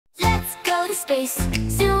to space,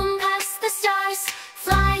 zoom past the stars,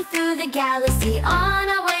 fly through the galaxy on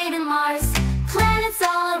our way to Mars. Planets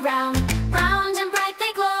all around, round and bright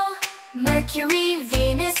they glow. Mercury,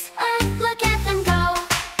 Venus, Earth, look at them go.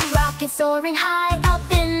 Rockets soaring high up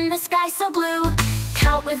in the sky so blue.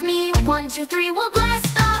 Count with me, 1, 2, 3, we'll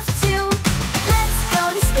blast off too. Let's go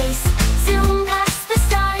to space, zoom past the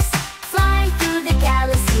stars, fly through the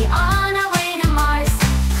galaxy on our way to Mars.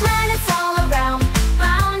 Planets all around,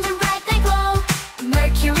 round and bright they glow.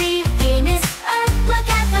 Mercury, Venus, Earth, look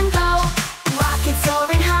at them go. Rockets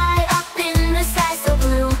soaring high up in the sky so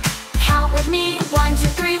blue. Count with me, 1, 2,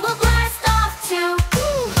 3, we'll blast off too.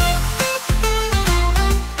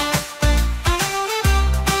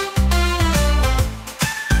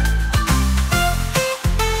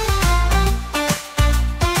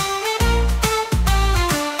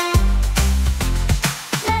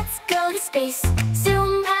 Space,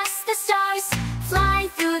 zoom past the stars, fly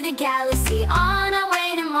through the galaxy on our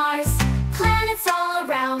way to Mars. Planets all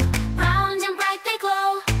around, round and bright they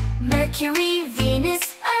glow. Mercury,